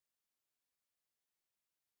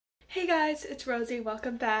Hey guys, it's Rosie.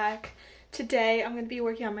 Welcome back. Today I'm going to be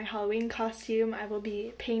working on my Halloween costume. I will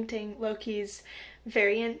be painting Loki's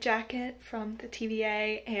variant jacket from the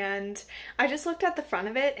TVA, and I just looked at the front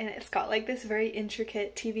of it and it's got like this very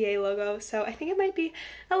intricate TVA logo, so I think it might be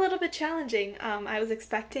a little bit challenging. I was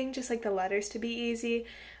expecting just like the letters to be easy,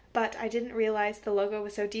 but I didn't realize the logo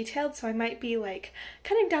was so detailed, so I might be like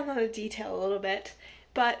cutting down on the detail a little bit.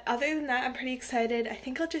 But other than that, I'm pretty excited. I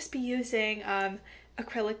think I'll just be using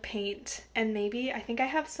acrylic paint, and maybe I think I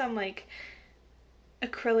have some like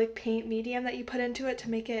acrylic paint medium that you put into it to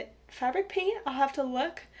make it fabric paint. I'll have to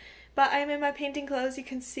look, but I'm in my painting clothes. You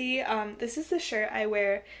can see this is the shirt I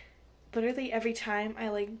wear literally every time I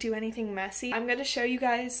like do anything messy. I'm gonna show you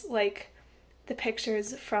guys like the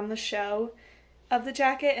pictures from the show of the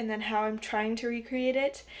jacket and then how I'm trying to recreate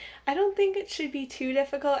it. I don't think it should be too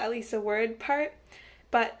difficult, at least the word part,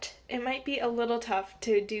 but it might be a little tough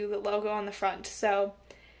to do the logo on the front, so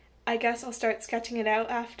I guess I'll start sketching it out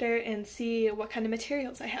after and see what kind of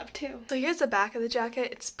materials I have too. So here's the back of the jacket.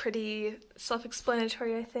 It's pretty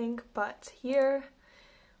self-explanatory, I think, but here,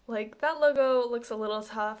 like, that logo looks a little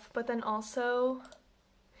tough, but then also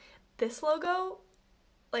this logo,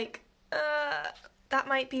 like, that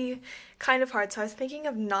might be kind of hard, so I was thinking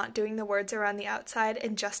of not doing the words around the outside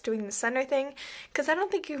and just doing the center thing, because I don't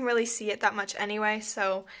think you can really see it that much anyway,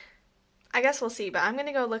 so I guess we'll see, but I'm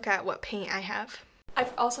gonna go look at what paint I have. I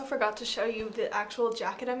also forgot to show you the actual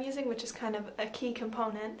jacket I'm using, which is kind of a key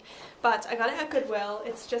component, but I got it at Goodwill.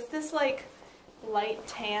 It's just this like light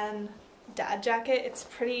tan dad jacket. It's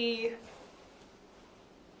pretty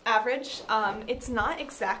average. It's not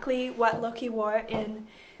exactly what Loki wore in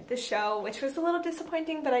the show, which was a little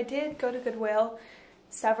disappointing, but I did go to Goodwill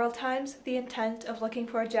several times with the intent of looking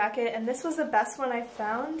for a jacket, and this was the best one I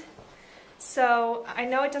found. So I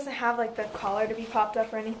know it doesn't have like the collar to be popped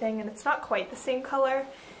up or anything, and it's not quite the same color,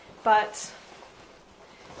 but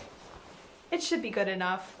it should be good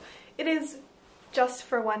enough. It is just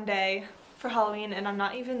for one day for Halloween, and I'm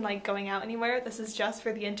not even like going out anywhere. This is just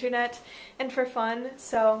for the internet and for fun.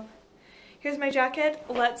 So here's my jacket.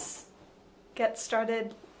 Let's get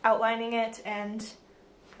started outlining it and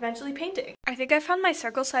eventually painting. I think I found my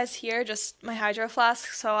circle size here, just my hydro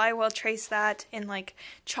flask, so I will trace that in like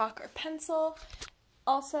chalk or pencil.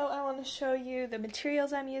 Also, I want to show you the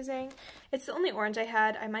materials I'm using. It's the only orange I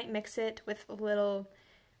had. I might mix it with a little,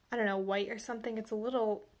 I don't know, white or something. It's a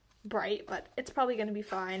little bright, but it's probably going to be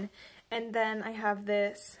fine. And then I have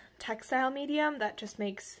this textile medium that just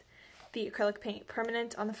makes the acrylic paint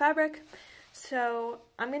permanent on the fabric. So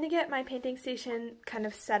I'm going to get my painting station kind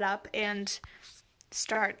of set up and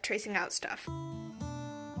start tracing out stuff.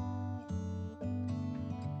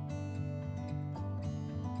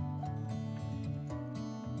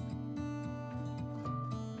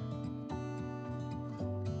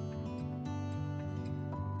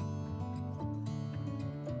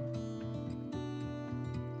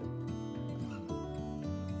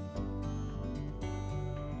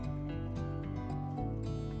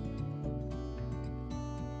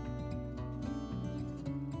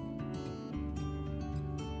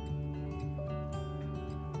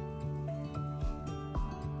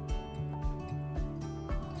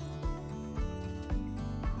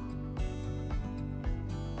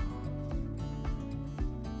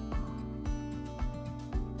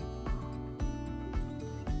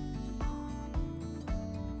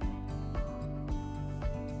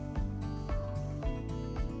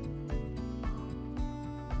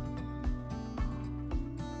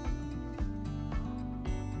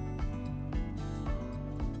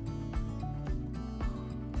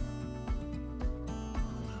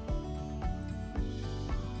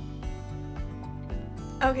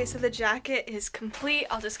 Okay, so the jacket is complete.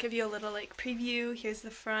 I'll just give you a little like preview. Here's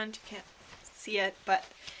the front. You can't see it, but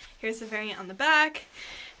here's the variant on the back.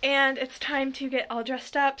 And it's time to get all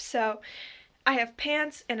dressed up. So I have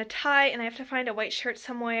pants and a tie, and I have to find a white shirt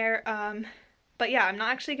somewhere. But yeah, I'm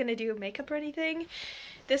not actually going to do makeup or anything.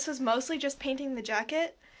 This was mostly just painting the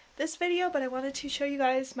jacket this video, but I wanted to show you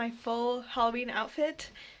guys my full Halloween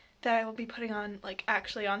outfit that I will be putting on like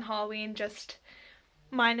actually on Halloween, just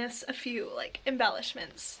minus a few like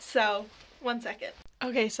embellishments. So, one second.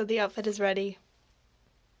 Okay, so the outfit is ready.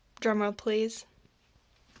 Drumroll please.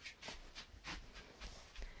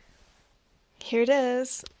 Here it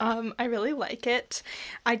is. I really like it.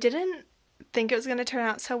 I didn't think it was going to turn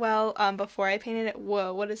out so well before I painted it.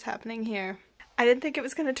 Whoa, what is happening here? I didn't think it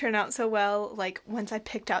was going to turn out so well like once I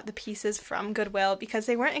picked out the pieces from Goodwill, because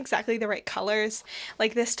they weren't exactly the right colors.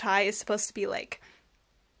 Like this tie is supposed to be like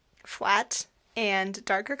flat and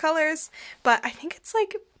darker colors, but I think it's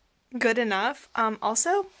like good enough.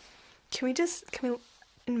 Also, can we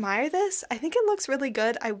admire this. I think it looks really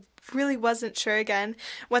good. I really wasn't sure again.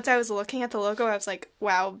 Once I was looking at the logo, I was like,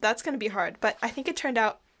 wow, that's gonna be hard, but I think it turned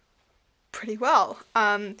out pretty well.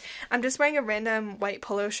 I'm just wearing a random white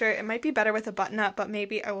polo shirt. It might be better with a button up, but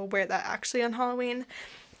maybe I will wear that actually on Halloween.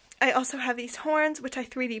 I also have these horns, which I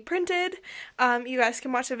 3D printed. You guys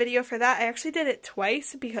can watch a video for that. I actually did it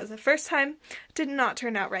twice because the first time did not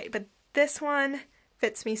turn out right, but this one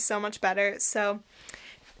fits me so much better. So,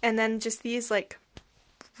 and then just these like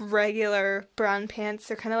regular brown pants.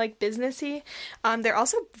 They're kind of like businessy. They're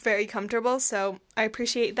also very comfortable, so I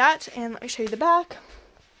appreciate that. And let me show you the back.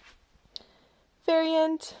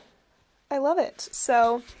 Variant. I love it.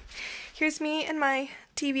 So here's me in my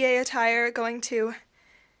TVA attire going to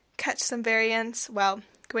catch some variants. Well,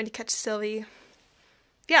 going to catch Sylvie.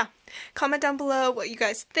 Yeah, comment down below what you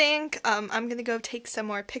guys think. I'm gonna go take some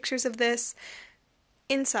more pictures of this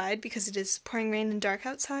inside because it is pouring rain and dark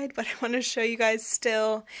outside, but I want to show you guys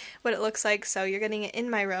still what it looks like, so you're getting it in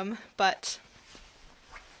my room. But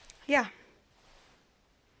yeah,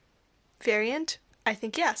 variant, I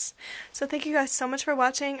think yes. So thank you guys so much for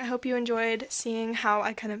watching. I hope you enjoyed seeing how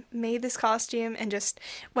I kind of made this costume and just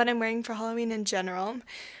what I'm wearing for Halloween in general.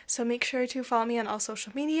 So make sure to follow me on all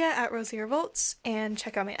social media at RosieRevolts and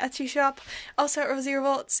check out my Etsy shop, also at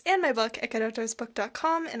RosieRevolts, and my book at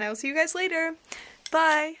GetOutdoorsBook.com, and I will see you guys later.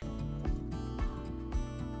 Bye!